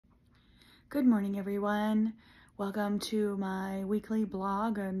Good morning, everyone. Welcome to my weekly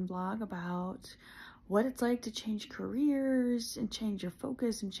blog about what it's like to change careers and change your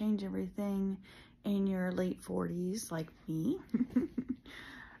focus and change everything in your late 40s like me.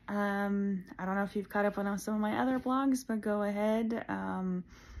 I don't know if you've caught up on some of my other blogs, but go ahead.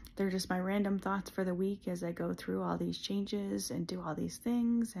 They're just my random thoughts for the week as I go through all these changes and do all these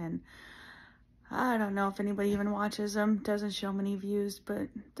things. And I don't know if anybody even watches them, doesn't show many views, but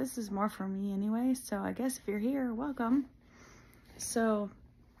this is more for me anyway. So I guess if you're here, welcome. So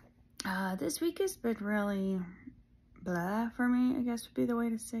this week has been really blah for me, I guess would be the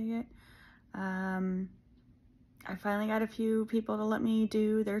way to say it. I finally got a few people to let me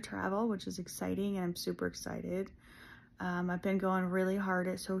do their travel, which is exciting, and I'm super excited. I've been going really hard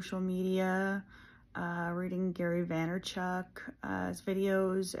at social media, reading Gary Vaynerchuk's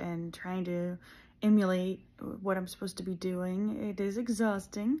videos and trying to emulate what I'm supposed to be doing. It is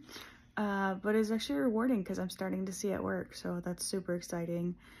exhausting, but it's actually rewarding because I'm starting to see it work. So that's super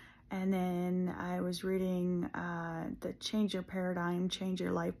exciting. And then I was reading the Change Your Paradigm, Change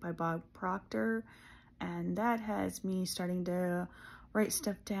Your Life by Bob Proctor. And that has me starting to write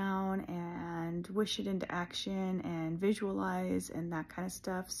stuff down and wish it into action and visualize and that kind of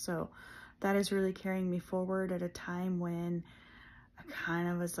stuff. So that is really carrying me forward at a time when I kind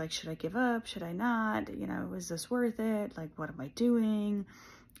of was like, should I give up? Should I not? You know, is this worth it? Like, what am I doing?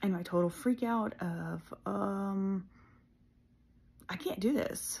 And my total freak out of, I can't do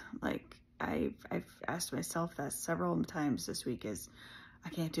this. Like, I've asked myself that several times this week is, I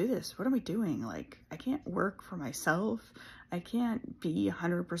can't do this. What am I doing? Like, I can't work for myself. I can't be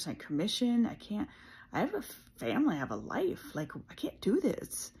 100% commission. I have a family, I have a life. Like, I can't do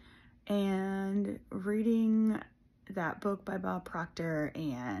this. And reading that book by Bob Proctor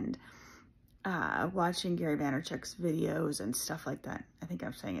and watching Gary Vaynerchuk's videos and stuff like that. I think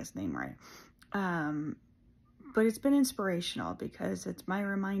I'm saying his name right. But it's been inspirational because it's my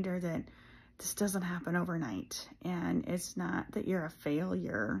reminder that this doesn't happen overnight, and it's not that you're a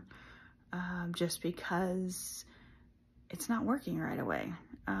failure just because it's not working right away.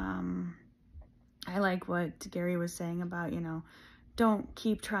 I like what Gary was saying about, you know, don't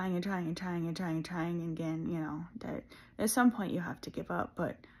keep trying and trying and trying and trying and trying again, you know, that at some point you have to give up,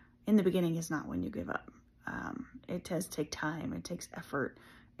 but in the beginning is not when you give up. It does take time, it takes effort,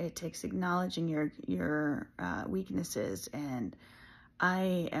 it takes acknowledging your weaknesses, and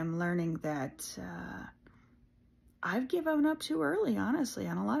I am learning that I've given up too early, honestly,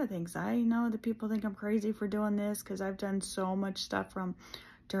 on a lot of things. I know that people think I'm crazy for doing this because I've done so much stuff from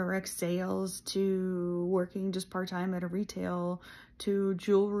direct sales to working just part-time at a retail to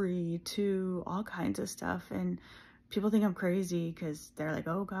jewelry to all kinds of stuff. And people think I'm crazy because they're like,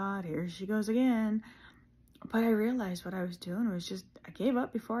 oh God, here she goes again. But I realized what I was doing was just, I gave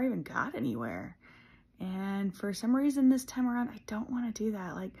up before I even got anywhere. And for some reason this time around, I don't want to do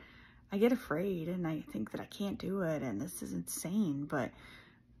that. Like, I get afraid and I think that I can't do it and this is insane, but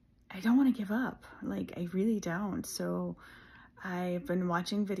I don't want to give up. Like, I really don't. So I've been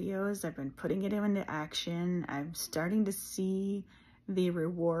watching videos. I've been putting it into action. I'm starting to see the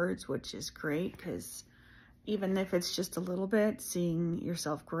rewards, which is great because even if it's just a little bit, seeing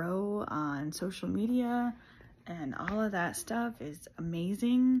yourself grow on social media and all of that stuff is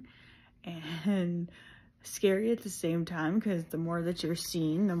amazing and scary at the same time, because the more that you're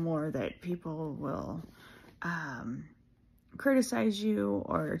seen, the more that people will criticize you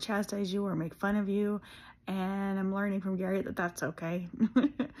or chastise you or make fun of you. And I'm learning from Gary that that's okay.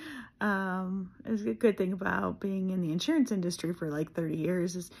 It's a good thing about being in the insurance industry for like 30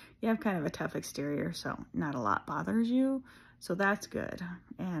 years is you have kind of a tough exterior, so not a lot bothers you. So that's good.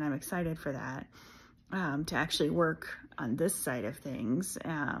 And I'm excited for that, to actually work on this side of things.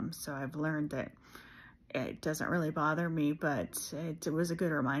 So I've learned that it doesn't really bother me, but it was a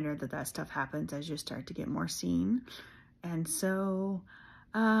good reminder that that stuff happens as you start to get more seen. And so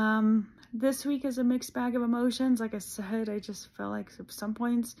this week is a mixed bag of emotions. Like I said, I just felt like at some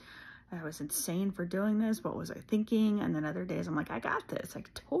points I was insane for doing this. What was I thinking? And then other days I'm like, I got this. I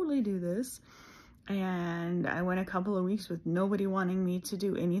could totally do this. And I went a couple of weeks with nobody wanting me to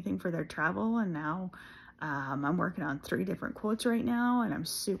do anything for their travel. And now I'm working on 3 different quotes right now, and I'm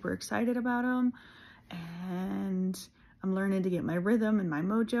super excited about them. And I'm learning to get my rhythm and my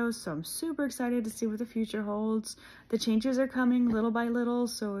mojo, so I'm super excited to see what the future holds. The changes are coming little by little,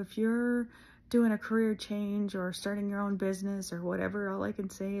 so if you're doing a career change or starting your own business or whatever, all I can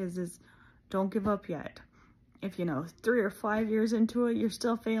say is don't give up yet. If, you know, 3 or 5 years into it, you're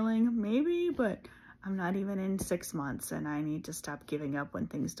still failing, maybe, but I'm not even in 6 months, and I need to stop giving up when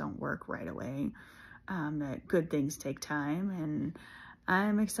things don't work right away. That good things take time, and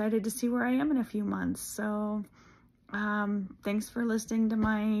I'm excited to see where I am in a few months. So thanks for listening to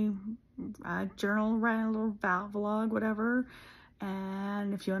my journal little vlog, whatever.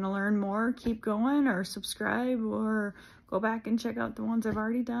 And if you want to learn more, keep going, or subscribe, or go back and check out the ones I've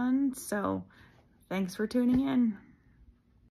already done. So thanks for tuning in.